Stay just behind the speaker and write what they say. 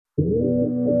Are you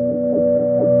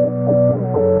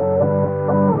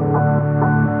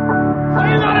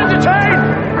not entertained?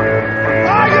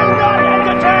 Are you not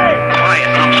entertained? Quiet,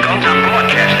 numbskulls, I'm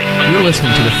broadcasting. You're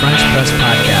listening to the French Press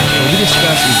Podcast, where we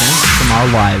discuss events from our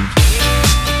lives.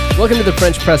 Welcome to the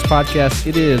French Press Podcast.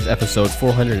 It is episode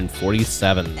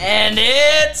 447. And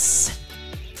it's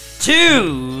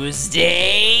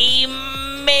Tuesday,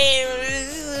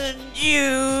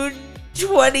 June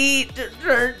 20.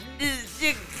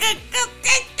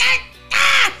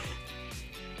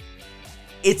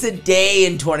 It's a day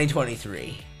in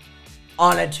 2023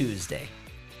 on a Tuesday.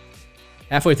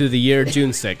 Halfway through the year,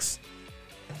 June 6th.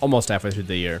 Almost halfway through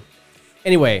the year.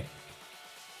 Anyway,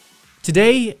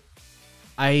 today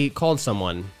I called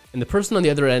someone, and the person on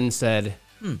the other end said,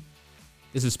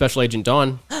 this is Special Agent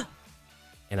Dawn,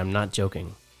 and I'm not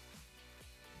joking.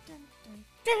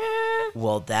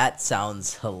 Well, that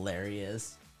sounds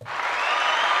hilarious.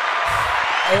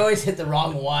 I always hit the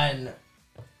wrong one.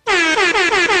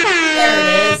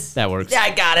 There it is. That works. Yeah,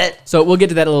 I got it. So we'll get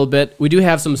to that in a little bit. We do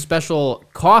have some special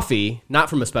coffee, not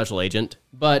from a special agent,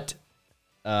 but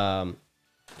here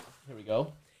we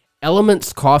go.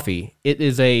 Elements Coffee. It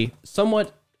is a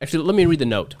somewhat... Actually, let me read the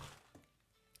note.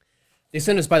 They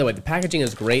sent us, by the way, the packaging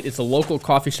is great. It's a local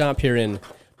coffee shop here in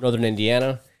northern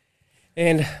Indiana.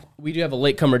 And we do have a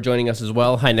latecomer joining us as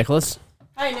well. Hi, Nicholas.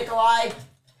 Hi, Nikolai.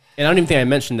 And I don't even think I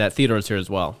mentioned that Theodore's here as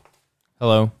well.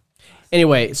 Hello.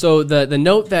 Anyway, so the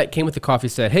note that came with the coffee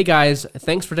said, "Hey guys,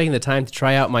 thanks for taking the time to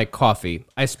try out my coffee.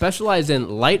 I specialize in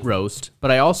light roast,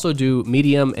 but I also do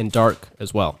medium and dark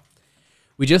as well.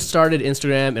 We just started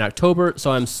Instagram in October,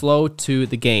 so I'm slow to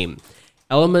the game.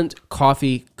 Element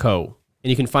Coffee Co. And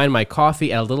you can find my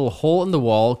coffee at a little hole in the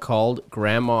wall called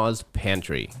Grandma's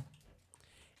Pantry.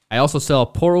 I also sell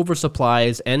pour-over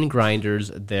supplies and grinders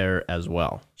there as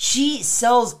well." She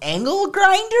sells angle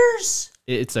grinders?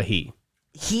 It's a he.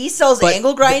 He sells But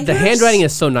angle grinders? The handwriting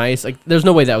is so nice. Like, there's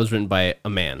no way that was written by a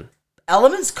man.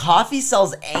 Elements Coffee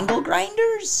sells angle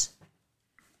grinders?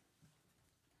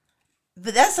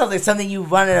 But that sounds like something you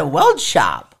run at a weld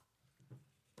shop.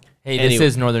 Hey, Anyway. this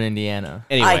is Northern Indiana.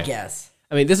 Anyway, I guess.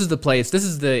 I mean, this is the place. This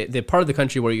is the part of the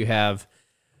country where you have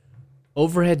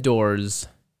overhead doors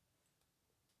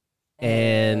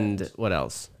and what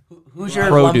else? Who's your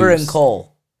Produce. lumber and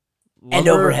coal? And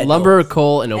overhead lumber, doors.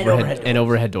 coal, and overhead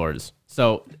overhead doors.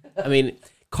 So, I mean,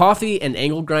 coffee and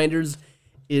angle grinders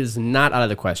is not out of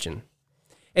the question.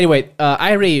 Anyway,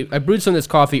 I brewed some of this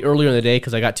coffee earlier in the day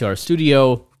because I got to our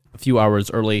studio a few hours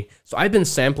early. So I've been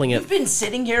sampling it. You've been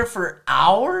sitting here for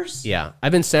hours? Yeah,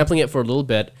 I've been sampling it for a little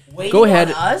bit. Waiting Go ahead,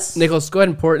 on us? Nicholas. Go ahead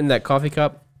and pour it in that coffee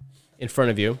cup in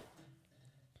front of you.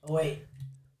 Oh, wait.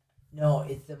 No,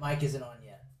 the mic isn't on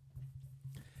yet.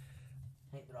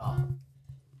 Take it off.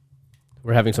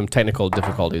 We're having some technical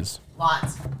difficulties.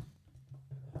 Lots.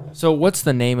 So what's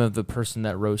the name of the person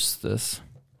that roasts this?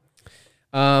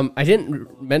 I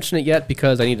didn't mention it yet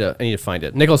because I need to find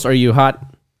it. Nicholas, are you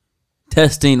hot?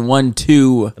 Testing 1,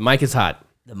 2. The mic is hot.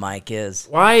 The mic is.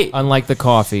 Why? Unlike the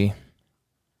coffee.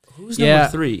 Who's Yeah.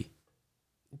 number 3?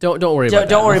 Don't worry about that.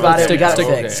 Don't worry about it. We got it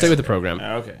Stick fixed. Stay with the program.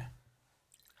 Okay.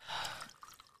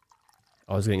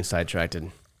 I was getting sidetracked.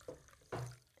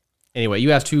 Anyway,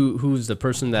 you asked who's the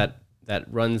person that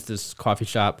runs this coffee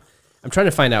shop. I'm trying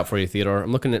to find out for you, Theodore.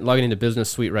 I'm logging into Business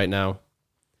Suite right now.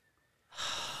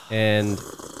 And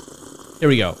here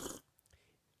we go.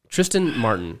 Tristan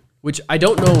Martin, which I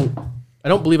don't know. I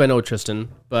don't believe I know Tristan,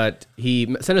 but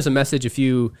he sent us a message a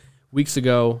few weeks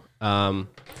ago and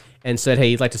said,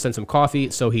 hey, he'd like to send some coffee.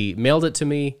 So he mailed it to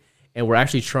me, and we're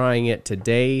actually trying it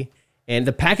today. And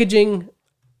the packaging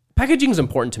is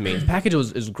important to me. The package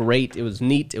is great. It was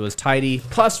neat. It was tidy.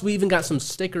 Plus, we even got some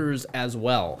stickers as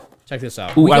well. Check this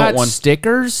out. We I got want one.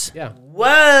 stickers? Yeah.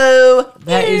 Whoa!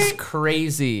 That is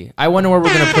crazy. I wonder where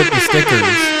we're going to put the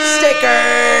stickers.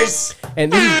 Stickers!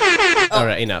 And this is, all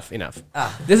right, enough.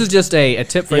 This is just a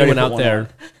tip for You already anyone put out one there. on.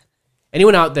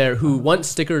 Anyone out there who wants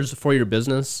stickers for your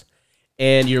business,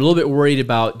 and you're a little bit worried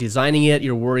about designing it.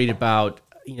 You're worried about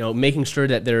making sure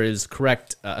that there is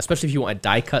correct, especially if you want a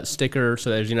die cut sticker, so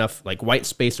there's enough like white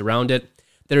space around it.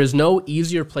 There is no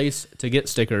easier place to get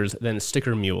stickers than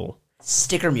Sticker Mule.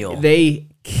 Sticker Mule. They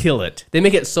kill it. They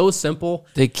make it so simple.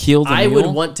 They killed the I mule?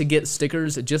 would want to get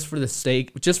stickers just for the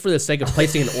sake of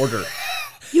placing an order.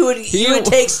 You would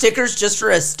take stickers just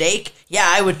for a steak? Yeah,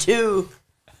 I would too.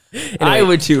 I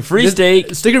would too. Free This-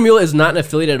 steak. Sticker Mule is not an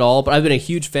affiliate at all, but I've been a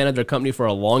huge fan of their company for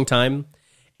a long time.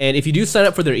 And if you do sign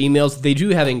up for their emails, they do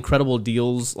have incredible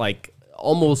deals, like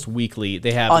almost weekly.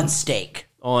 They have On steak.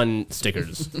 on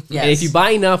stickers. Yes. And if you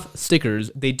buy enough stickers,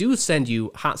 they do send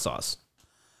you hot sauce.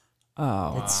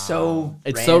 Oh. It's so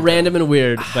It's so random and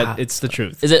weird, but it's the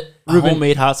truth. Is it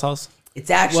homemade hot sauce? It's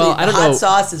actually Well, I the don't hot know.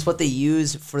 sauce is what they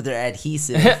use for their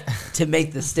adhesive to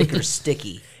make the stickers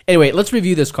sticky. Anyway, let's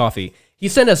review this coffee. He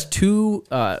sent us two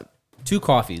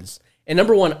coffees. And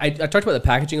number one, I talked about the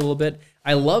packaging a little bit.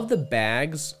 I love the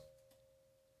bags.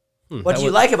 What do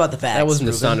you like about the bags? That wasn't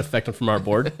a Reuben? sound effect from our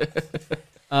board.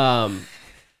 They're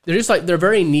just like, they're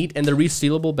very neat and they're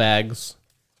resealable bags.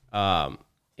 And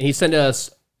he sent us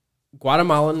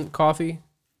Guatemalan coffee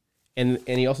and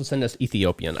he also sent us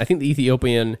Ethiopian. I think the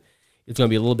Ethiopian is going to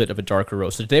be a little bit of a darker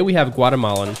roast. So today we have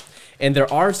Guatemalan and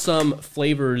there are some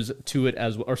flavors to it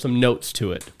as well, or some notes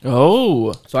to it.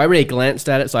 Oh. So I already glanced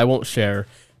at it, so I won't share.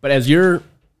 But as you're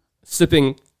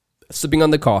sipping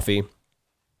on the coffee,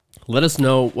 let us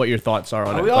know what your thoughts are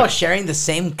on it. Are we all But sharing the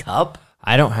same cup?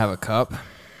 I don't have a cup.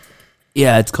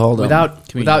 Yeah, it's called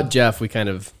without Jeff, we've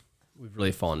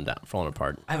really fallen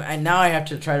apart. I now I have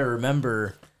to try to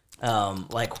remember,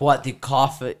 like what the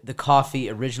coffee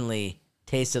originally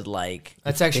tasted like.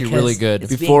 That's actually because really good.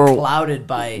 It's Before being clouded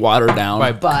by watered down.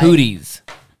 By Cooties.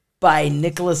 by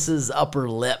Nicholas's upper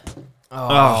lip.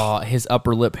 Oh, his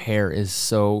upper lip hair is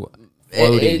so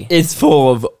floaty. It's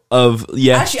full of yesterday's.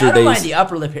 Actually, I don't mind the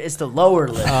upper lip. It's the lower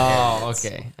lip. Oh,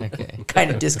 okay.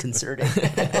 Kind of disconcerting.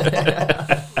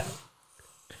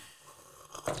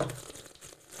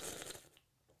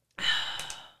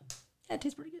 Yeah, it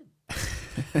tastes pretty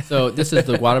good. So this is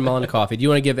the Guatemalan coffee. Do you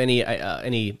want to give any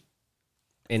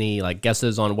like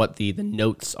guesses on what the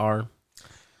notes are?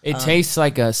 It tastes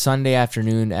like a Sunday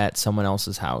afternoon at someone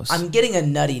else's house. I'm getting a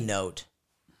nutty note.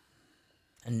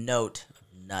 A note of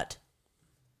nut.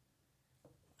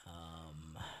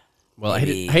 Well, I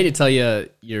Maybe. hate to tell you,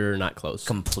 you're not close.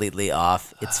 Completely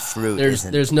off. It's fruit.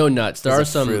 There's no nuts. There Is are it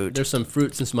some fruit? there's some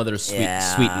fruits and some other sweet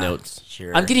Yeah, notes.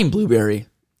 Sure. I'm getting blueberry.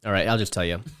 All right, I'll just tell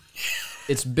you.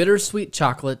 It's bittersweet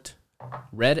chocolate,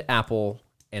 red apple,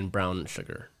 and brown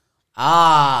sugar.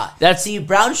 See,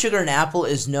 brown sugar and apple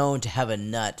is known to have a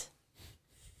nut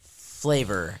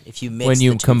flavor if you mix when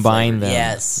you the two combine flavors. them.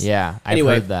 Yes. Yeah, I've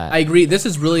Anyway, heard that. I agree. This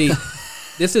is really good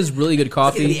Look at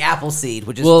coffee. the apple seed,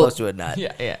 which is Well, close to a nut.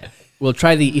 yeah. We'll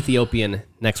try the Ethiopian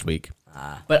next week.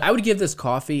 But I would give this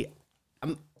coffee.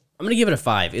 I'm gonna give it a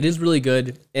 5. It is really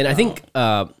good, and I think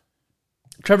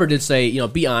Trevor did say,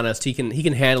 be honest. He can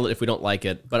handle it if we don't like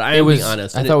it. But I am being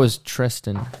honest. I thought it was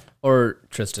Tristan. or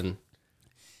Tristan.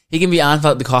 He can be honest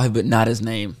about the coffee, but not his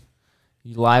name.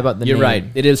 You lie about the You're name. right.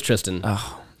 It is Tristan.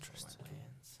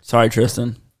 Sorry,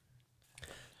 Tristan.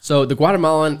 So the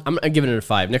Guatemalan, I'm giving it a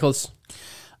 5. Nicholas.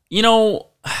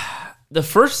 The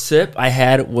first sip I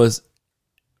had was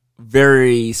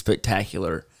very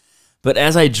spectacular. But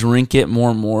as I drink it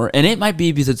more and more, and it might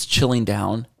be because it's chilling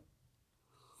down,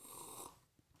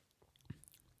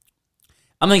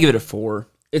 I'm going to give it a 4.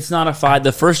 It's not a 5.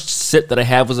 The first sip that I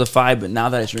had was a 5, but now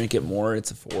that I drink it more,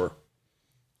 it's a 4.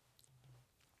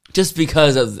 Just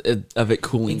because of it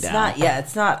cooling It's down. not. Yeah,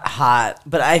 it's not hot.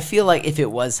 But I feel like if it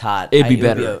was hot, It'd be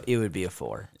better. It would be a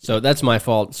 4. So that's my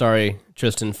fault. Sorry,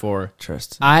 Tristan, for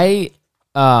Trust. I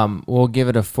will give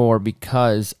it a 4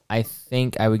 because I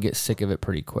think I would get sick of it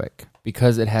pretty quick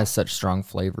because it has such strong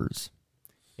flavors.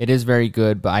 It is very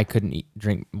good, but I couldn't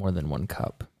drink more than 1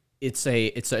 cup. it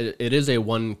is a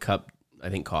 1 cup, I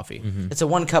think, coffee. It's a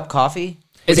 1 cup coffee.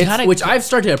 Which I've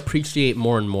started to appreciate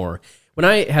more and more. When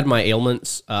I had my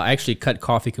ailments, I actually cut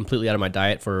coffee completely out of my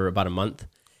diet for about a month.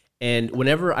 And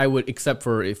whenever I would, except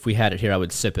for if we had it here, I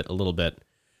would sip it a little bit.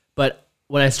 But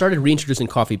when I started reintroducing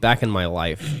coffee back in my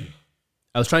life,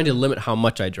 I was trying to limit how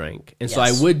much I drank. And so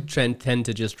I would tend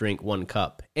to just drink 1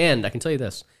 cup. And I can tell you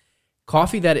this,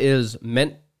 coffee that is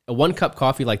meant, a 1 cup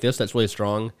coffee like this that's really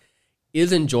strong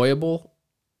is enjoyable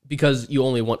because you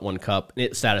only want 1 cup and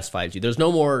it satisfies you. There's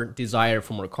no more desire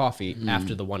for more coffee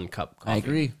after the 1 cup coffee. I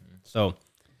agree. So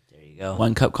There you go.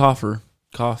 1 cup coffee.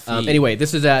 anyway,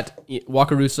 this is at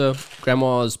Wakarusa,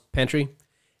 Grandma's Pantry,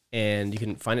 and you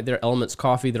can find it there. Elements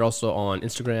Coffee. They're also on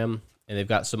Instagram, and they've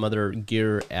got some other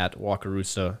gear at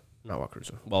Wakarusa. Not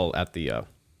Wakarusa. Well, at the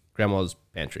Grandma's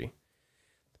Pantry.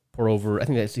 Pour over. I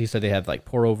think he said they have like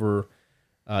pour over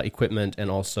equipment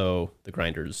and also the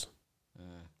grinders.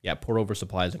 Yeah, pour over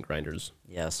supplies and grinders.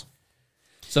 Yes.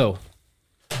 So,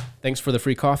 thanks for the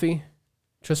free coffee,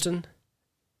 Tristan.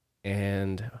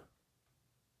 And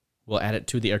we'll add it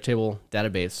to the Airtable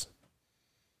database.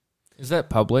 Is that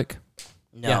public?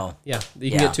 No. Yeah.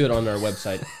 You can get to it on our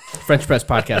website,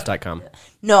 FrenchPressPodcast.com.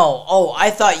 No. Oh, I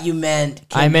thought you meant.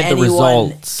 I meant the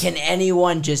results. Can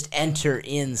anyone just enter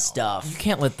in stuff? You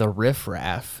can't let the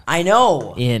riffraff I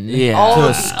know. in All to of a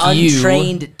the skew.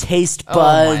 untrained taste Oh,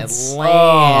 my buds. land.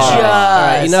 All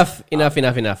right,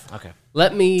 Just- enough. Okay.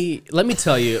 Let me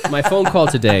tell you, my phone call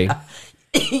today,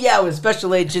 Yeah, with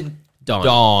Special Agent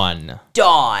Dawn.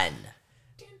 Dawn.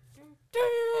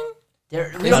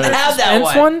 We don't have that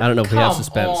Suspense one. I don't know if we have Come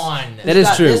suspense. on. That is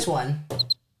Got true. This one.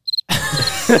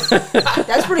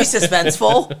 That's pretty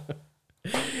suspenseful.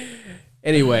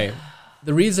 Anyway,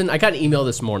 the reason I got an email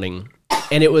this morning,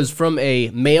 and it was from a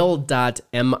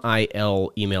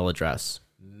mail.mil email address.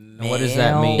 What does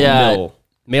that mean? Yeah.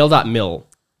 Mail.mil.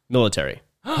 Military.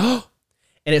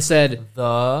 And it said,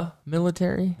 The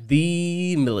military?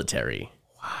 the military.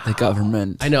 The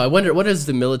government. I know. I wonder, what does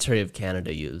the military of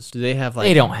Canada use? Do they have like...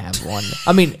 They don't have one.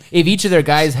 I mean, if each of their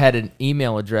guys had an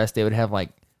email address, they would have like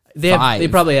five. They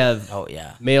probably have Oh,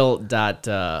 yeah. mail. What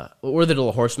were the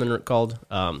little horsemen called?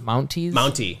 Mounties?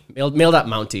 Mountie.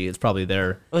 Mail.mountie is probably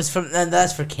there. It was from, and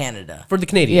that's for Canada. For the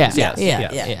Canadians, Yeah,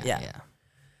 yes. yeah.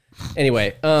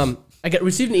 Anyway, I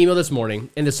received an email this morning,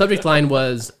 and the subject line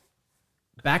was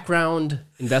background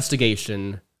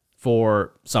investigation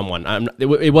for someone.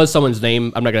 It was someone's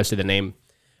name. I'm not going to say the name,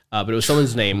 but it was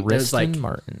someone's name. And it was Riston like,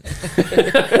 Martin.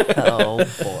 Oh,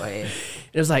 boy.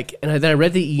 it was like, and then I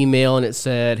read the email, and it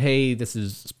said, "Hey, this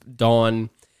is Dawn,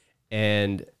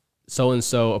 and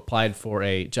so applied for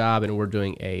a job, and we're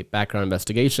doing a background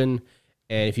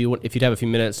if you'd have a few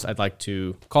minutes, I'd like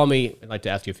to call me. I'd like to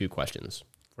ask you a few questions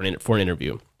for an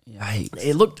interview." Yikes.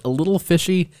 It looked a little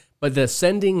fishy, but the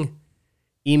sending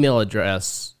email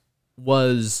address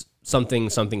was something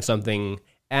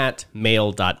at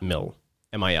mail.mil,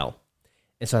 M-I-L.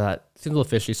 And so I thought, seems a little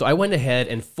fishy. So I went ahead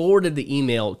and forwarded the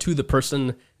email to the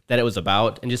person that it was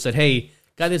about and just said, "Hey,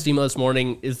 got this email this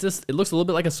morning. It looks a little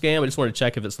bit like a scam. I just wanted to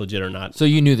check if it's legit or not." So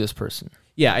you knew this person.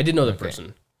 Yeah, I did know the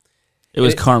person. It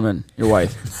was Carmen, your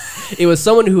wife. It was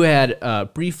someone who had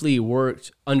briefly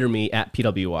worked under me at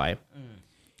PWI.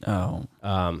 Oh.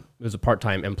 It was a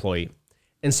part-time employee.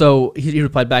 And so he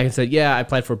replied back and said, "Yeah, I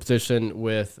applied for a position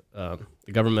with the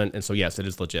government, and so yes, it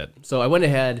is legit." So I went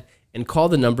ahead and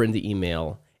called the number in the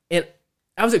email, and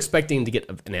I was expecting to get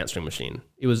an answering machine.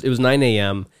 It was 9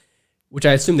 a.m., which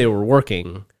I assumed they were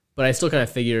working, but I still kind of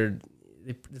figured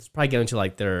it's probably getting to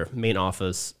like their main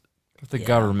office. The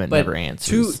government But never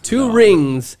answers. two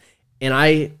rings, and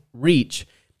I reach.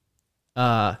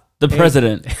 The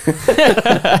president.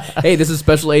 Hey, this is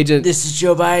Special Agent. This is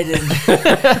Joe Biden.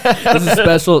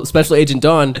 This is Special Agent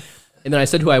Dawn. And then I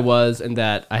said who I was and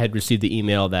that I had received the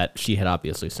email that she had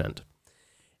obviously sent.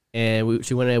 And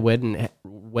she went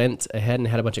ahead and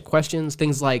had a bunch of questions.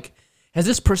 Things like, has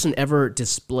this person ever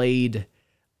displayed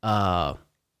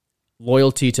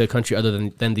loyalty to a country other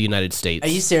than the United States? Are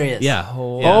you serious? Yeah.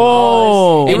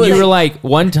 Oh, It and was- you were like,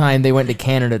 one time they went to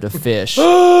Canada to fish.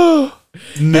 Has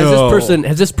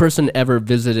this person ever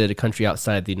visited a country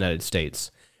outside the United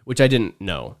States? Which I didn't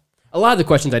know. A lot of the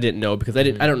questions I didn't know because I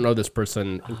don't know this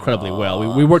person incredibly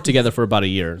well. We worked together for about a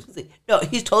year. No,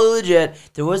 he's totally legit.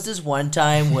 There was this one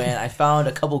time when I found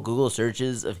a couple Google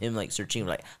searches of him like searching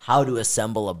like how to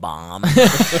assemble a bomb.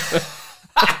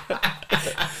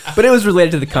 But it was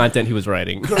related to the content he was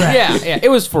writing. yeah, it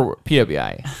was for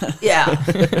PWI. Yeah.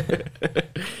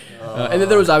 And then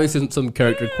there was obviously some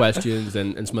character questions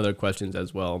and some other questions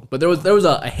as well. But there was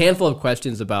a handful of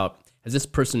questions about, has this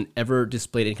person ever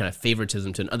displayed any kind of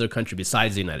favoritism to another country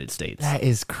besides the United States? That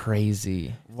is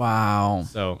crazy. Wow.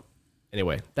 So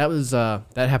anyway, that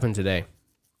happened today.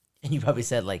 And you probably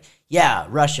said like, yeah,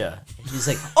 Russia. And he's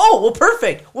like, oh, well,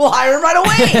 perfect. We'll hire him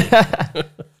right away.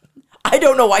 I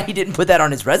don't know why he didn't put that on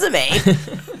his resume.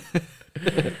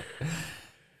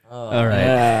 All right.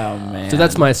 Oh, man. So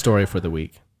that's my story for the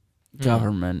week.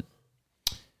 government.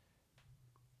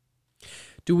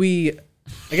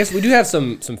 I guess we do have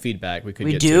some feedback we could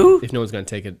We get do? to if no one's going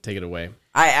to take it away.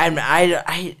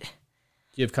 I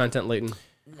Do you have content, Leighton?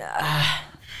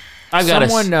 I've got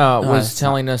Someone was it's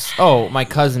telling us. Oh, my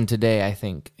cousin today. I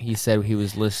think he said he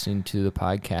was listening to the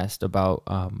podcast about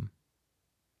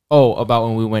about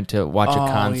when we went to watch a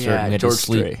concert and we had George to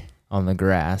sleep Strait. on the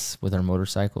grass with our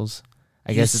motorcycles.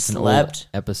 I You guess it's an old slept?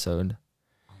 episode.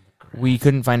 We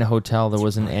couldn't find a hotel. There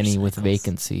wasn't any with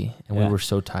vacancy, and we Yeah. were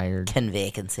so tired. can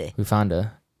vacancy. We found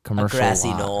a commercial grassy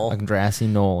lot, knoll. a grassy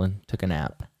knoll, and took a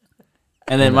nap.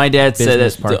 And then my dad said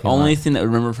business that the parking only lot. thing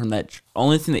that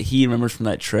only thing that he remembers from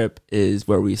that trip is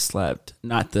where we slept,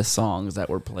 not the songs that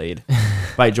were played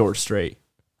by George Strait.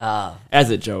 As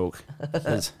a joke,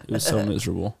 it was so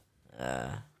miserable.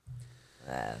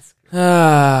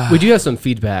 We do have some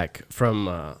feedback from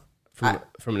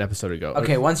an episode ago.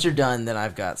 Okay, once you're done, then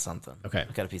I've got something. Okay.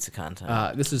 I've got a piece of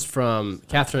content. This is from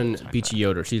Catherine Beachy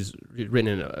Yoder. She's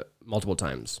written it multiple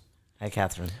times. Hi,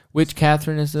 Catherine. Which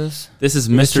Catherine is this? This is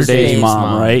Mr. Dave's Dave's mom,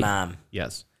 mom. right? Mom.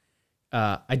 Yes.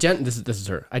 This is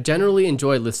her. I generally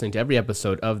enjoy listening to every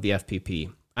episode of the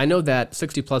FPP. I know that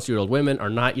 60-plus-year-old women are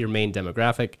not your main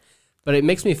demographic, but it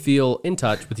makes me feel in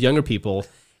touch with younger people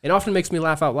and often makes me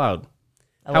laugh out loud.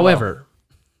 However,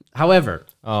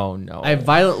 Oh no.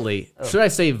 should I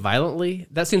say violently?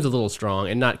 That seems a little strong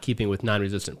and not keeping with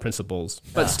non-resistant principles,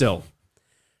 but still.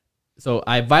 So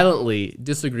I violently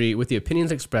disagree with the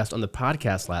opinions expressed on the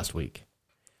podcast last week.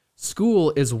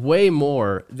 School is way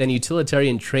more than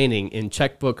utilitarian training in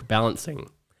checkbook balancing.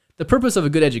 The purpose of a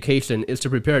good education is to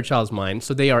prepare a child's mind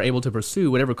so they are able to pursue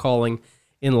whatever calling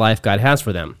in life God has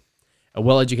for them. A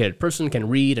well-educated person can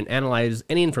read and analyze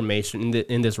any information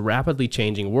in this rapidly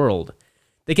changing world.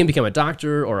 They can become a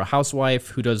doctor or a housewife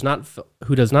who does not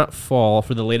fall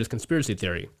for the latest conspiracy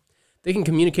theory. They can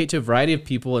communicate to a variety of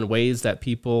people in ways that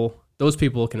those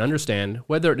people can understand,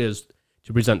 whether it is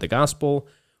to present the gospel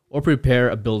or prepare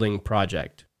a building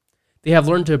project. They have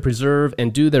learned to preserve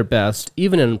and do their best,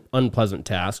 even in unpleasant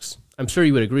tasks. I'm sure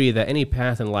you would agree that any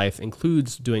path in life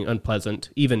includes doing unpleasant,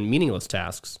 even meaningless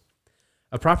tasks.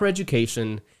 A proper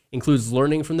education includes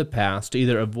learning from the past to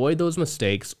either avoid those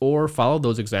mistakes or follow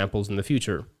those examples in the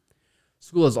future.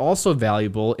 School is also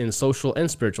valuable in social and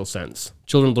spiritual sense.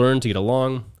 Children learn to get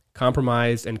along,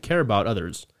 compromise, and care about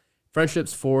others.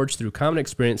 Friendships forged through common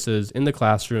experiences in the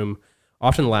classroom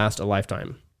often last a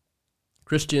lifetime.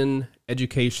 Christian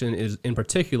education in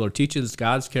particular teaches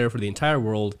God's care for the entire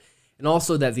world and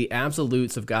also that the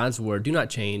absolutes of God's word do not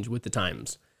change with the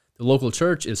times. The local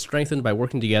church is strengthened by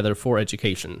working together for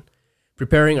education.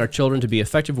 Preparing our children to be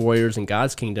effective warriors in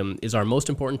God's kingdom is our most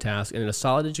important task, and a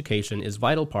solid education is a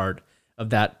vital part of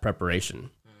that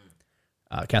preparation.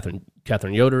 Catherine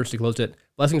Yoder, she closed it.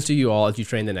 Blessings to you all as you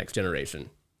train the next generation.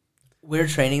 We're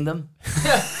training them.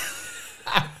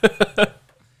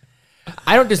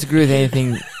 I don't disagree with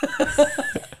anything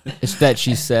that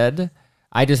she said.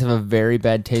 I just have a very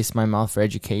bad taste in my mouth for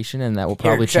education, and that will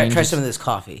probably change. Try some of this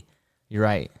coffee. You're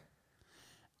right.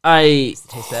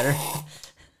 Tastes better.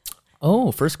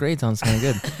 Oh, first grade sounds kind of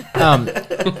good.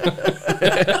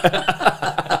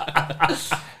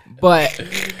 But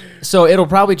so it'll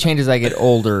probably change as I get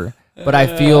older. But I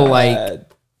feel like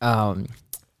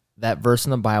that verse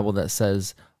in the Bible that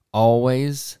says,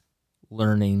 "Always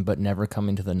learning, but never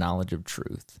coming to the knowledge of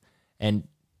truth," and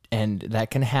that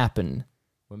can happen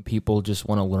when people just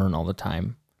want to learn all the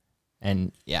time.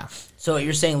 And yeah. So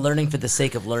you're saying learning for the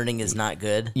sake of learning is not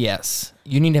good? Yes,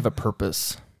 you need to have a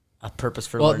purpose. A purpose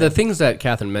for Well, learning. the things that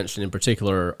Catherine mentioned in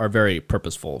particular are very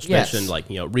purposeful. She Yes. mentioned like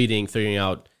reading, figuring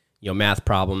out math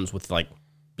problems with like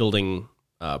building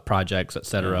projects,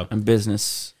 etc. And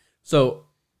business. So,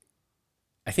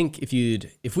 I think if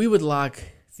we would lock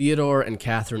Theodore and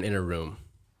Catherine in a room,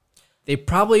 they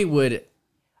probably would.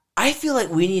 I feel like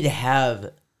we need to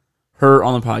have Her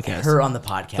on the podcast. her on the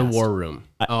podcast. The war room.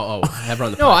 Have her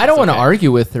on the podcast. No, I don't want to okay.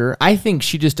 argue with her. I think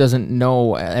she just doesn't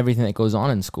know everything that goes on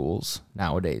in schools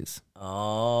nowadays.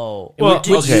 Oh. Well,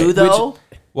 Did okay. you, though?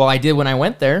 Well, I did when I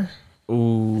went there.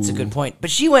 Ooh. That's a good point. But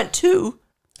she went too.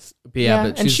 Yeah,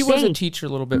 but and she's, she was a teacher a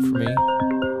little bit for me.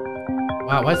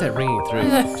 wow, why is that ringing through?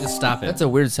 Just stop it. That's a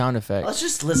weird sound effect. Let's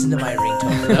just listen to my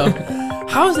ringtone.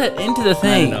 How is that into the I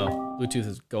thing? don't know. Bluetooth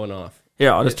is going off.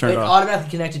 Here, I'll just turn It it off.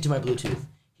 automatically connected to my Bluetooth.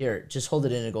 Here, just hold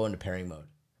it in and go into pairing mode.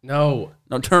 No,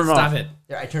 No, turn it off. stop it.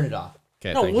 There, I turned it off.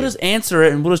 Okay, No, thank we'll you. just answer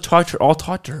it and we'll just talk to her. I'll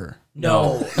talk to her.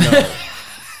 No.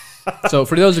 So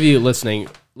for those of you listening,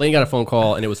 Leighton got a phone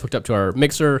call and it was hooked up to our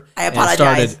mixer. I and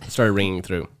apologize. it started ringing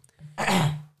through.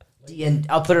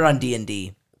 I'll put it on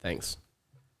D&D. Thanks.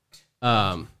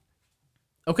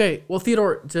 Okay, well,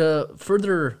 Theodore, to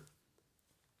further,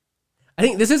 I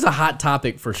think this is a hot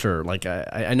topic for sure. Like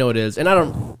I know it is, and I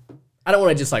don't want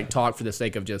to just like talk for the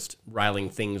sake of just riling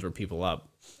things or people up.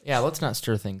 Yeah, let's not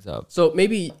stir things up. So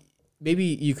maybe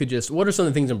you could just, what are some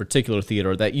of the things in particular,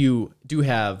 Theodore, that you do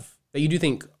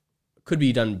think could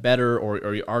be done better,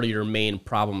 or are your main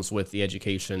problems with the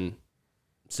education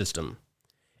system?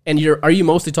 And are you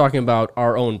mostly talking about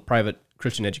our own private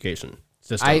Christian education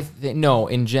system? No,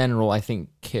 in general, I think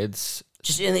kids,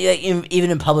 Just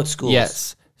even in public schools.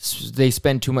 yes, they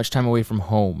spend too much time away from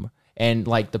home. And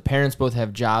like the parents both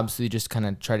have jobs, so they just kind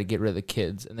of try to get rid of the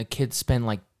kids. And the kids spend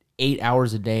like 8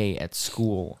 hours a day at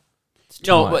school. It's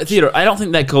too No, much. but Theodore, I don't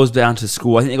think that goes down to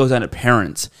school. I think it goes down to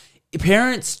parents.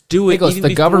 Parents do it. Because even the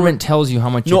before- government tells you how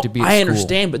much you No, have to be at I school.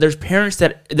 understand, but there's parents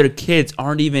that their kids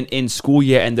aren't even in school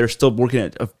yet, and they're still working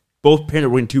at. Both parents are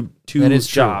working two That is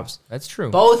jobs. True. That's true.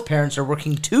 Both parents are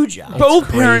working 2 jobs. Both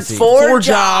parents, Four 4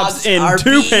 jobs, and are 2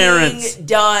 being parents.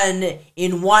 done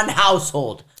in one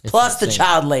household, plus the insane.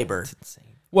 child labor.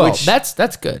 Well,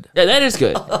 that's good. Yeah, that is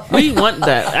good. We want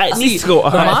that. That needs to go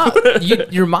on.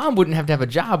 Your mom wouldn't have to have a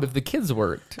job if the kids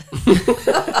worked.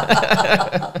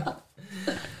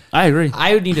 I agree.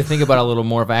 I would need to think about it a little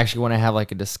more if I actually want to have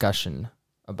like a discussion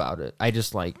about it. I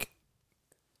just like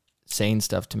saying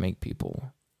stuff to make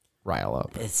people rile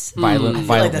up. It's Violent. I feel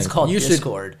like that's called You should-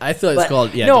 Discord. I feel like it's But-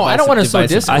 called No, I don't want to sow I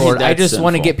think Discord. I that's just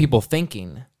want to sinful. get people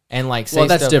thinking and like say Well,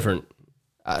 that's stuff, different.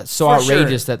 So For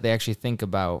outrageous sure. that they actually think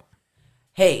about.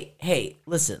 Hey,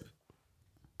 listen.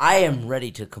 I am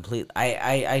ready to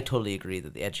I totally agree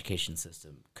that the education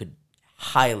system could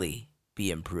highly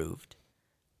be improved.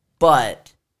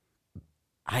 But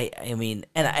I mean,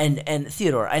 and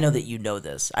Theodore, I know that you know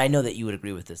this. I know that you would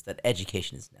agree with this, that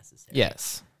education is necessary.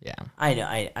 Yes. Yeah. I know.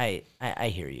 I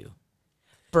hear you.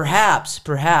 Perhaps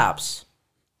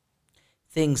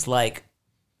things like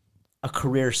a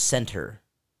career center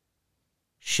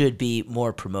should be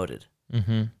more promoted.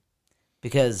 Mm-hmm.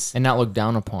 Because And not looked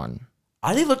down upon.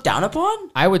 are they looked down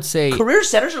upon? I would say Career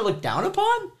centers are looked down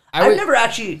upon? I would-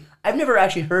 I've never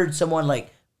actually heard someone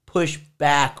like push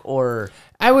back or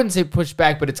I wouldn't say push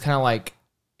back, but it's kind of like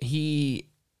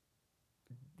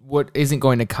isn't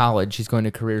going to college. He's going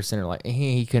to career center. Like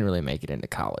he couldn't really make it into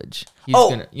college. He's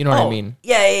gonna, you know what I mean?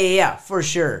 Yeah, for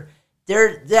sure.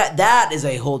 That is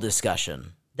a whole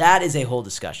discussion. That is a whole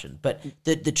discussion. But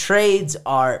the trades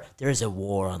there is a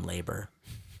war on labor.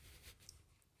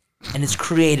 And it's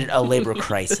created a labor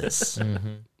crisis.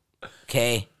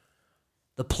 Okay?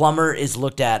 The plumber is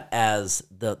looked at as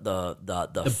the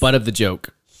Butt of the joke.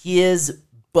 his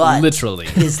butt Literally.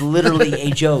 is literally a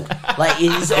joke. Like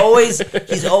he's always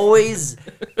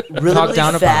really, Talked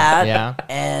down really upon, fat, yeah.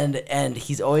 and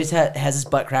he's always has his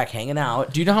butt crack hanging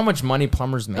out. Do you know how much money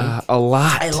plumbers make? A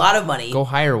lot. A lot of money. Go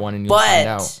hire one and you'll find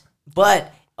out.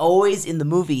 But always in the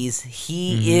movies,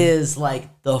 he is like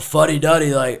the fuddy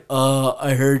duddy. Like,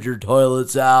 I heard your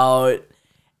toilet's out,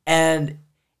 and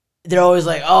they're always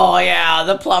like, oh yeah,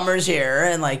 the plumber's here,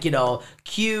 and like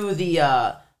cue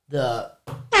the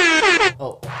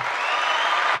oh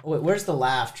wait, where's the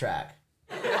laugh track?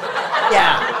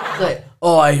 Yeah, it's like,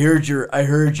 oh, I heard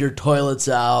your toilet's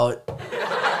out.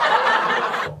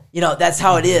 That's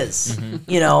how it is.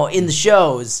 In the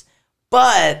shows,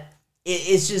 but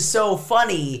it's just so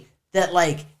funny that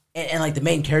like and like the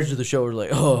main characters of the show are like,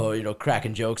 oh,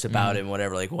 cracking jokes about him,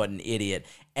 whatever, like what an idiot.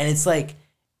 And it's like,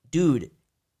 dude,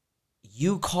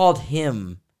 you called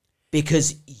him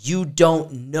because you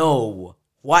don't know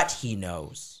what he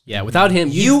knows. Yeah, without him,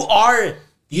 You are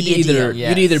the idiot. Yes.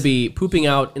 you'd either be pooping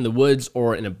out in the woods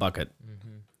or in a bucket.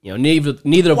 Neither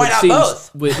of Why which not seems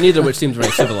both? neither of which seems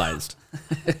very civilized.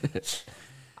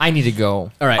 I need to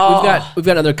go. All right, we've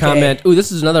got another comment. Ooh,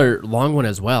 this is another long one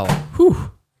as well.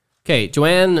 Whew. Okay,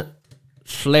 Joanne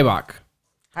Schlebach.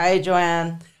 Hi,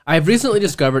 Joanne. I have recently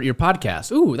discovered your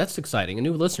podcast. Ooh, that's exciting. A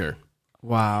new listener.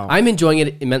 Wow. I'm enjoying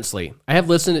it immensely. I have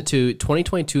listened to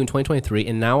 2022 and 2023,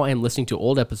 and now I am listening to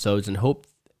old episodes and hope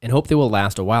they will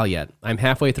last a while yet. I'm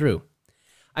halfway through.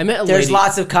 I met a There's lady.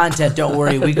 lots of content. Don't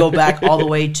worry. We go back all the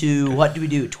way to, what do we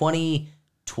do?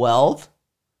 2012?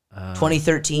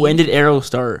 2013? When did Arrow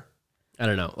start? I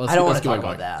don't know. I don't want let's to keep talk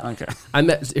on about going.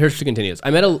 that. Okay. Here she continues.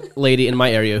 I met a lady in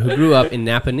my area who grew up in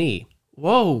Napa Knee.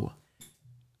 Whoa.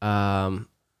 I'm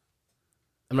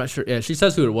not sure. Yeah, she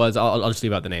says who it was. I'll just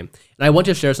leave out the name. And I want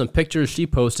to share some pictures she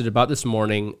posted about this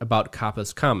morning about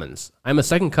Coppice Commons. I'm a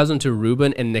second cousin to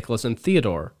Reuben and Nicholas and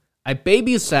Theodore. I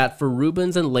babysat for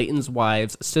Reuben's and Leighton's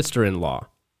wives' sister-in-law.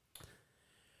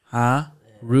 Huh?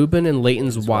 Reuben and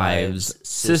Leighton's wives.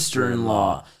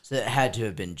 Sister-in-law. So it had to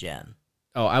have been Jen.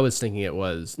 Oh, I was thinking it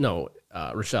was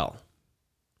Rochelle,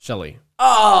 Shelley,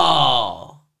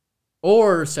 Oh!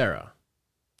 or Sarah.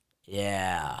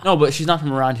 Yeah. No, but she's not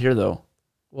from around here, though.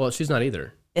 Well, she's not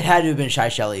either. It had to have been Shy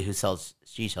Shelley who sells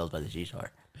seashells by the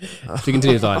seashore. She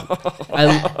continues on.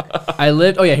 I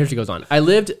lived. Oh yeah, here she goes on. I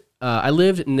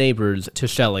lived neighbors to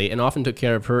Shelley and often took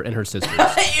care of her and her sisters. You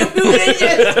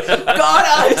just got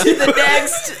on to the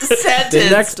next sentence. The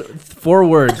next 4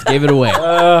 words gave it away.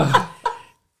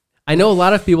 I know a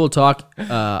lot of people talk.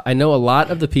 I know a lot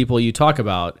of the people you talk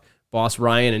about. Boss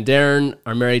Ryan and Darren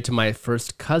are married to my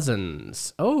first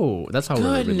cousins. Oh, that's how we're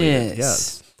related. Goodness.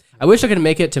 Yes. I wish I could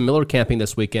make it to Miller camping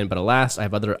this weekend, but alas, I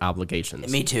have other obligations.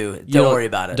 Me too. You Don't worry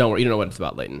about it. Don't worry. You don't know what it's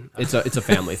about, Leighton. It's a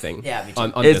family thing. Yeah, me too.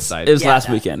 On this side. It was last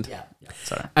weekend. Yeah.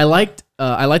 Sorry. I liked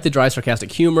the dry,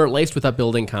 sarcastic humor laced with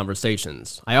upbuilding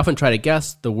conversations. I often try to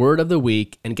guess the word of the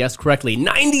week and guess correctly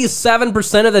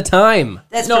 97% of the time.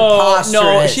 That's No,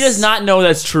 preposterous. she does not know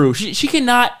that's true. She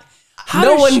cannot. How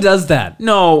No does one she- does that.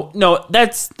 No,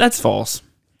 that's false.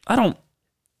 I don't.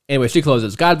 Anyway, she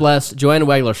closes. God bless Joanne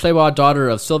Wagler-Schlebaugh, daughter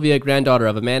of Sylvia, granddaughter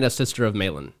of Amanda, sister of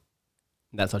Malin.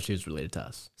 That's how she was related to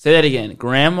us. Say that again.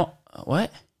 Grandma.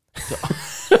 What?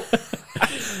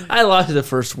 I lost the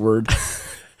first word.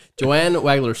 Joanne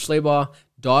Wagler-Schlebaugh,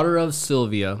 daughter of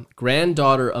Sylvia,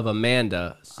 granddaughter of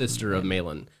Amanda, sister of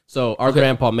Malin. So our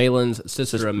grandpa Malin's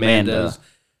sister Amanda's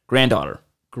Granddaughter.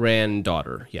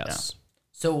 granddaughter. Yes.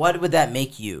 So what would that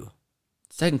make you?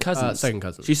 Second cousins. Second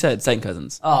cousins. She said second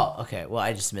cousins. Oh, okay. Well,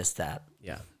 I just missed that.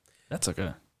 Yeah. That's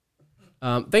okay.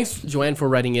 Thanks, Joanne, for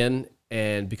writing in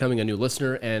and becoming a new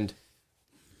listener. And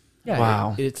yeah,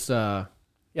 Wow. thanks for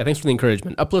the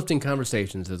encouragement. Uplifting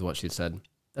conversations is what she said.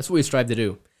 That's what we strive to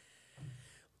do.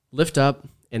 Lift up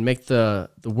and make the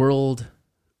world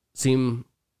seem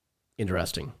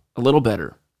interesting. A little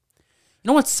better. You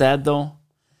know what's sad, though?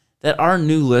 That our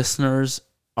new listeners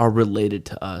are related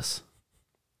to us.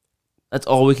 That's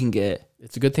all we can get.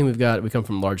 It's a good thing we come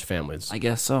from large families. I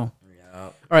guess so.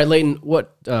 All right, Leighton,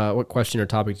 what question or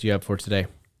topic do you have for today?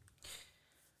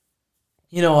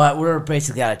 You know what? We're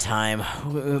basically out of time.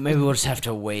 Maybe we'll just have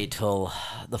to wait till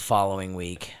the following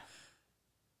week.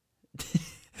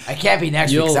 I can't be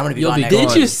next week because I'm going to be you'll gone be next gone. week.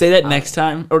 Didn't you say that next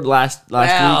time? Or last week?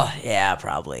 Well, yeah,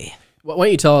 probably. Why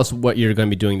don't you tell us what you're going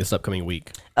to be doing this upcoming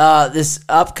week? This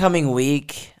upcoming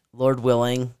week, Lord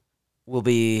willing, we'll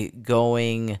be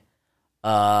going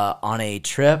on a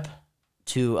trip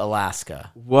to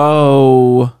Alaska.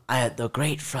 Whoa. At the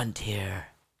Great Frontier.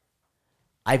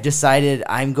 I've decided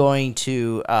I'm going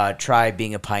to try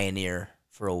being a pioneer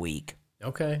for a week.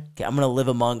 Okay. Okay, I'm going to live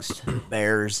amongst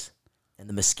bears and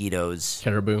the mosquitoes.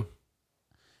 Caribou.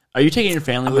 Are you taking your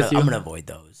family with you? I'm going to avoid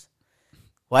those.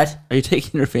 What? Are you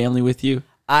taking your family with you?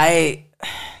 I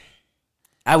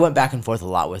went back and forth a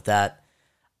lot with that.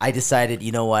 I decided,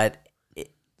 you know what?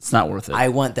 It's not worth it. I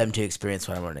want them to experience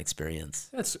what I want to experience.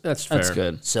 That's fair. That's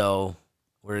good. So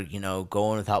we're,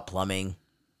 going without plumbing,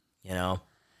 Well,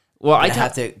 I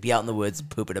have to be out in the woods and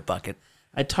poop in a bucket.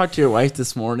 I talked to your wife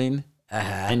this morning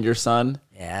and your son,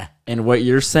 Yeah. and what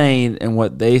you're saying and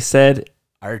what they said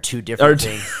Are two different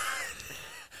things.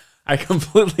 are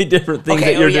completely different things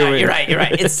Okay, that you're yeah, doing. You're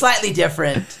right. It's slightly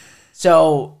different.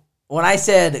 So when I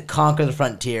said conquer the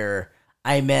frontier,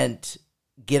 I meant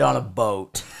get on a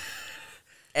boat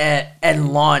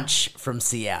and launch from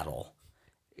Seattle.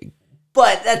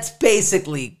 But that's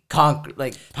basically That's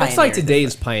like pioneering.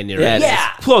 today's pioneering. Yeah, it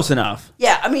Yeah. is. Close enough.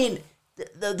 Yeah, I mean,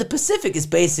 the Pacific is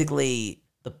basically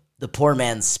the poor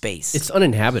man's space. It's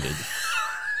uninhabited.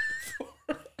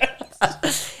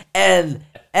 And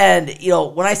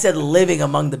when I said living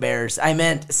among the bears, I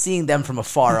meant seeing them from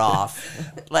afar off.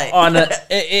 Like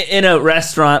In a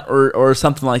restaurant or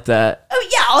something like that. oh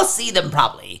yeah, I'll see them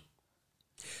probably.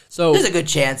 So There's a good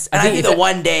chance. And I think think if that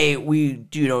one day we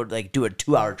do a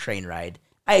 2-hour train ride.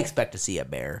 I expect to see a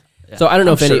bear. So I don't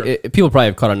know if sure. any people probably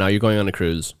have caught on now. You're going on a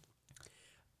cruise,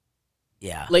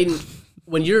 Yeah. Leighton.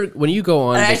 When you go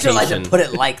on And I vacation, actually like to put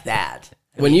it like that.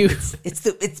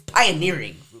 It's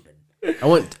pioneering,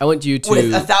 Reuben. I want you to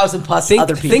With 1,000 plus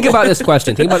other people. think about this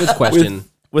question. Think about this question.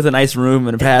 With a nice room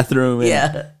and a bathroom and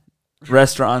yeah.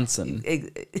 restaurants and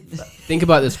Think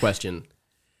about this question.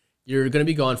 You're going to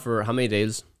be gone for how many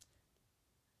days?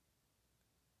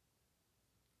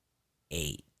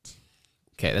 8.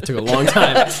 Okay, that took a long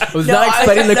time. I was not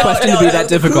expecting the question to be that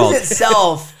difficult. The cruise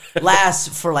itself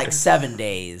lasts for like 7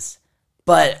 days,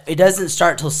 but it doesn't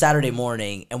start till Saturday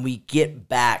morning, and we get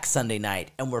back Sunday night,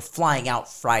 and we're flying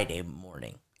out Friday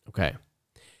morning. Okay.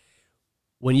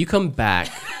 When you come back,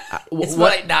 It's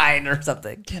like 9 or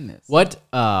something. what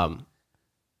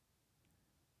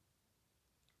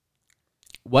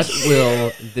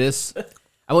will this?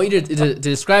 I want you to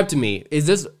describe to me.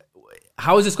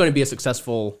 How is this going to be a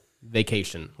successful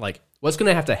vacation? Like, what's going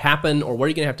to have to happen, or what are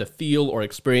you going to have to feel or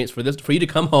experience for you to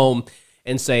come home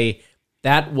and say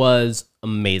that was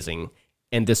amazing,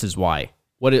 and this is why?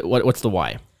 What's the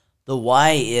why? The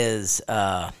why is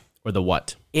Or the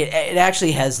what? it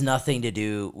actually has nothing to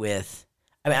do with.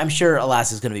 I mean, I'm sure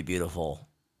Alaska's going to be beautiful.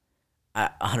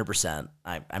 100%.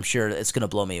 I'm sure it's going to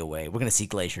blow me away. We're going to see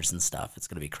glaciers and stuff. It's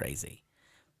going to be crazy.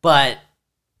 But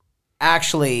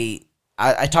actually,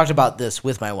 I talked about this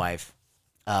with my wife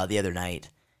the other night.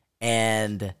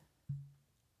 And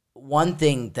one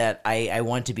thing that I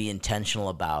want to be intentional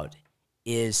about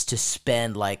is to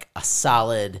spend like a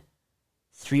solid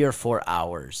 3 or 4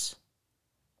 hours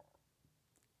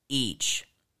each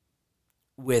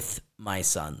with my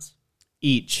sons.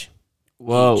 Each.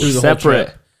 whoa, Through the whole separate.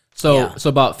 trip. So Yeah. so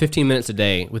about 15 minutes a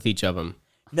day with each of them.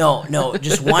 No,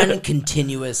 just one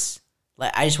continuous.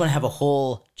 Like I just want to have a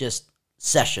whole just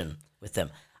session with them.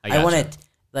 I want gotcha. it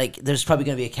like there's probably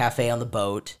going to be a cafe on the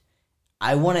boat.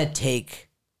 I want to take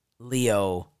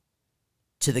Leo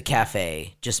to the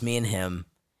cafe, just me and him,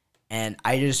 and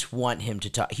I just want him to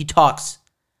talk. He talks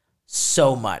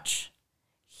so much.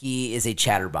 He is a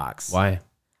chatterbox. Why?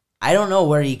 I don't know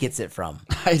where he gets it from.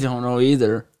 I don't know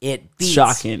either. It beats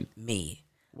Shocking. me.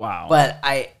 Wow. But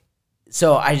I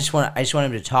just want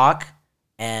him to talk,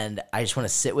 and I just want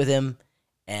to sit with him.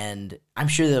 And I'm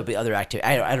sure there'll be other activities.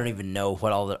 I don't even know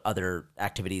what all the other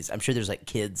activities. I'm sure there's like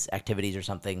kids activities or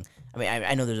something. I mean,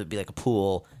 I know there'll be like a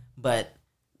pool, but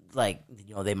like,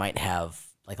 you know, they might have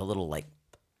like a little like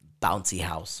bouncy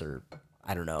house or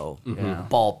I don't know,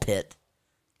 ball pit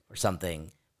or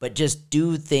something. But just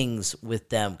do things with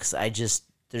them because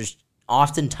there's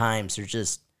oftentimes they're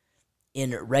just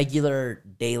in regular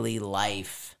daily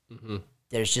life.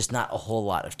 There's just not a whole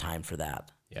lot of time for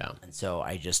that. Yeah. And so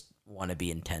I just want to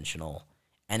be intentional.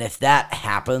 And if that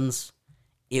happens,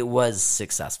 it was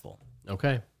successful.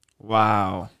 Okay.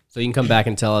 wow. So you can come back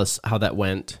and tell us how that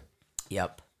went.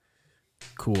 Yep.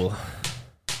 Cool.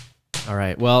 All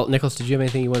right. Well, Nicholas, did you have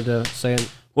anything you wanted to say?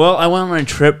 Well, I went on a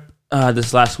trip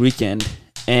this last weekend,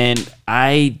 and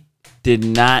I did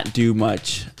not do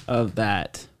much of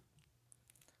that.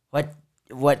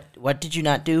 What did you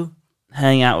not do?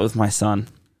 Hang out with my son.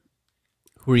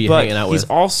 Who are you But hanging out he's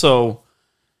with? also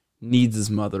needs his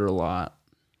mother a lot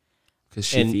because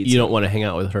she And feeds you him. don't want to hang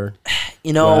out with her?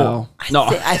 You know, Well, no.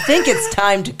 I think it's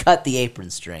time to cut the apron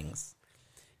strings.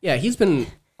 Yeah, he's been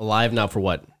alive now for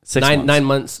what? 6 months. 9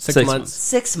 months? 6 6 months?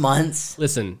 6 months.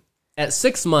 Listen, at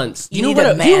 6 months, You you know need what to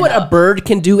a, you know man what a up. bird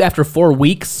can do after 4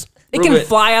 weeks? It can Reuben.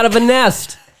 fly out of a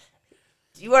nest.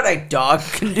 Do you know what a dog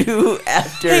can do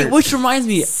after Hey, which reminds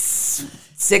me,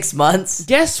 6 months?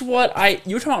 guess what?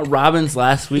 You were talking about robins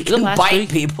last week. Can last bite week?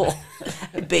 people.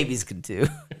 Babies can too.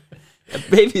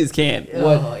 Babies can.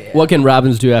 What can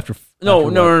robins do after? No.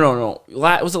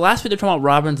 what? Was it last week they're talking about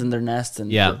robins and their nests?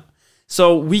 And Yeah.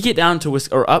 So we get down to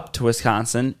up to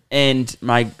Wisconsin, and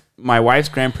my wife's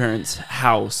grandparents'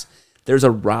 house. There's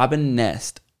a robin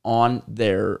nest on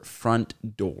their front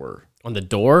door. On the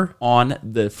door? On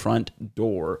the front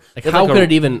door. Like They have how like could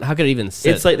a- it even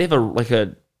sit? It's like they have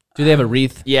a do they have a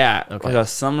wreath? yeah, Okay. like a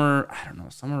summer. I don't know,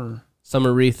 summer.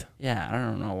 Summer wreath? Yeah, I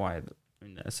don't know why. I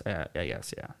mean, I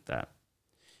guess that.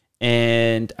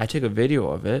 And I took a video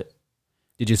of it.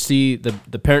 Did you see the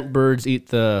parent birds eat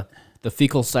the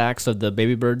fecal sacs of the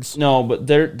baby birds? No, but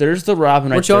there's the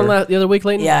robin right Weren't you on there. the other week,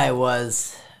 Leighton? Yeah, I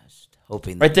was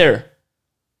hoping. Right there.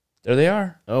 There they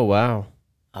are. Oh, wow.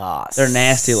 Oh, They're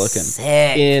nasty looking.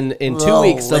 Sick. In 2 Little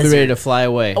weeks, they'll be ready lizard. to fly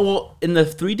away. Oh, well, in the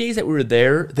 3 days that we were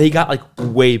there, they got like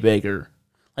way bigger.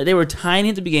 Like they were tiny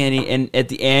at the beginning, and at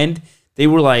the end, they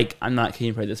were like, I'm not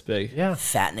kidding, probably this big. Yeah.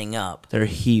 Fattening up. They're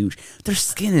huge. Their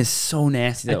skin is so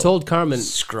nasty. I though. told Carmen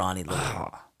Scrawny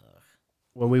little.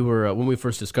 when we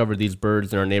first discovered these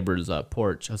birds in our neighbor's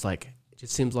porch, I was like, it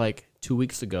just seems like 2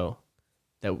 weeks ago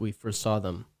that we first saw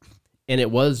them. And it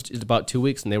was just about 2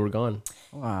 weeks and they were gone.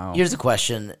 Wow. Here's a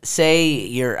question. Say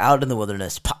you're out in the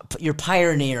wilderness. You're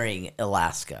pioneering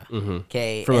Alaska.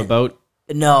 Okay. From a boat?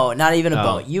 No, not even a Oh.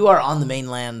 boat. You are on the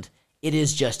mainland. It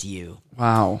is just you.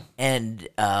 Wow. And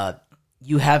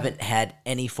you haven't had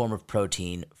any form of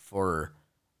protein for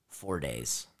 4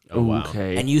 days. Oh, wow.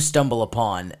 Okay. And you stumble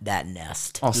upon that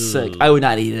nest. Oh, sick. I would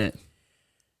not eat it.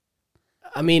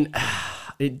 I mean,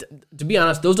 to be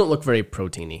honest, those don't look very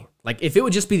proteiny. Like, if it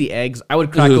would just be the eggs, I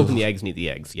would crack open the eggs and eat the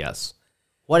eggs, yes.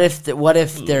 What if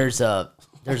there's a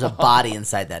body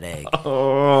inside that egg?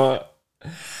 Oh.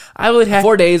 I would have.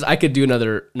 4 days, I could do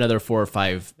another 4 or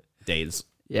 5 days.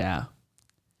 Yeah.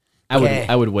 Okay.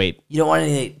 I would wait. You don't want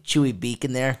any chewy beak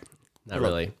in there? Not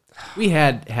really. We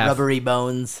had half. Rubbery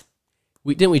bones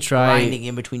Didn't we try? grinding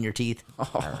in between your teeth.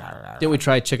 Didn't we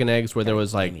try chicken eggs where there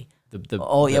was like the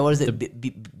Oh, yeah, what is the-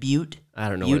 it? Butte? I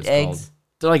don't know what Butte it's eggs?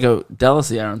 They're like a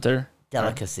delicacy, aren't they?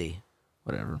 Delicacy.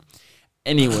 Whatever.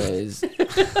 Anyways.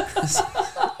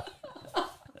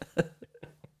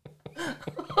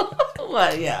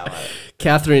 What? Yeah. What?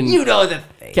 Catherine. You know the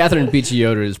thing. Catherine Beachy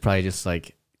Yoder is probably just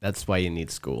like, that's why you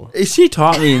need school. She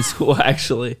taught me in school,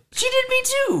 actually. She did me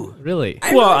too. Really?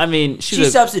 Well, I mean, She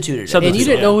substituted. it. And you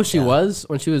didn't yeah. know who she was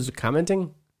when she was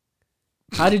commenting?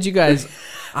 How did you guys?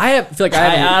 I feel like I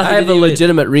honestly have a didn't even-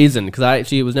 legitimate reason because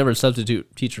she was never a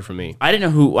substitute teacher for me. I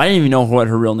didn't even know what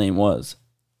her real name was.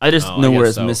 I just Oh, know I her guess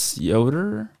as so. Miss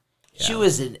Yoder. She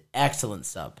was an excellent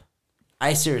sub.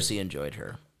 I seriously enjoyed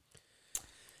her.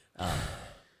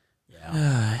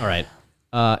 All right.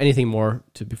 Anything more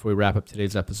before we wrap up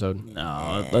today's episode?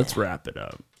 No, let's wrap it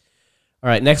up. All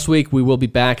right. Next week we will be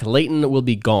back. Leighton will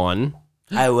be gone,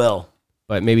 I will.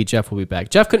 but maybe Jeff will be back.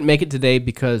 Jeff couldn't make it today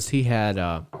because he had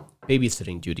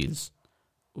babysitting duties.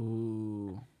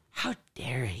 Ooh. How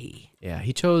dare he? Yeah,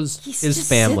 he chose He his just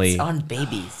family sits on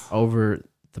babies. over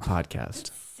the podcast.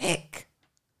 Thick.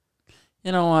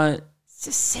 You know what? It's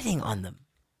just sitting on them.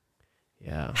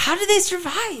 Yeah. How do they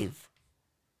survive?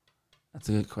 That's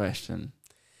a good question.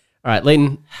 All right,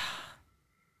 Leighton.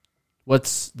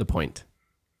 What's the point?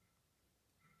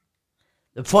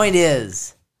 The point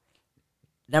is,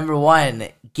 number one,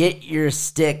 get your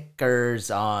stickers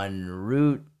on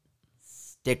Root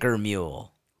Sticker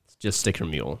Mule. It's just Sticker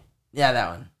Mule. Yeah, that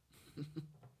one.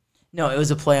 No, it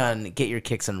was a play on get your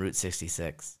kicks on Route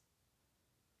 66.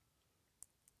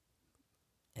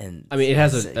 And I mean, it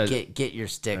has a get your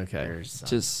stickers on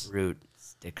Just- Root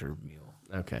Sticker Mule.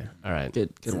 Okay. All right.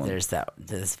 Good So one. there's that.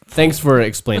 There's, Thanks for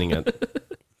explaining it.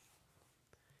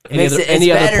 it makes it, any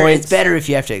it's other better, points? It's better if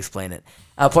you have to explain it.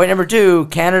 Point number 2,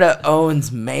 Canada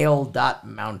owns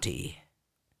mail.mounty.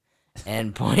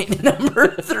 And point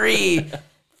number 3,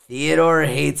 Theodore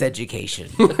hates education.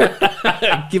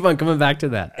 Keep on coming back to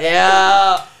that.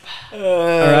 Yeah. All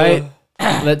right.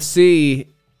 Let's see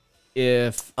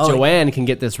if Joanne can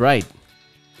get this right.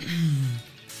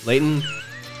 Leighton,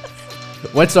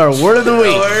 what's our word of the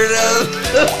week? Word of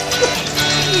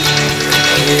the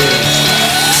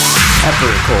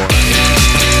peppercorn.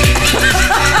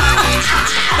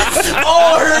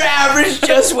 Oh, her average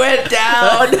just went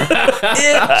down.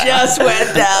 It just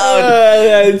went down.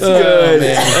 That's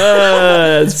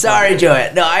good. Sorry,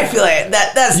 Joanne. No, I feel like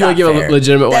that's You not wanna give a fair.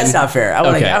 legitimate one? That's not fair. I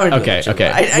want to. Okay, I wanna do okay, a legitimate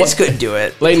okay. one. I just couldn't do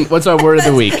it. Leighton, what's our word of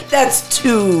the week? That's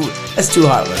too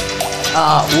heartless.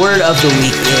 Word of the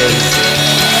week is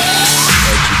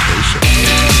education.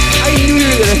 I knew you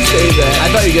were gonna say that. I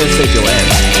thought you were going to say Joanne.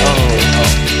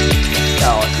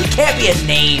 No, it can't be a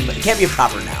name. It can't be a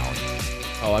proper noun.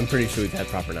 Oh, I'm pretty sure we've had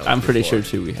proper nouns. I'm pretty before.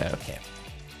 sure too. We have. Okay.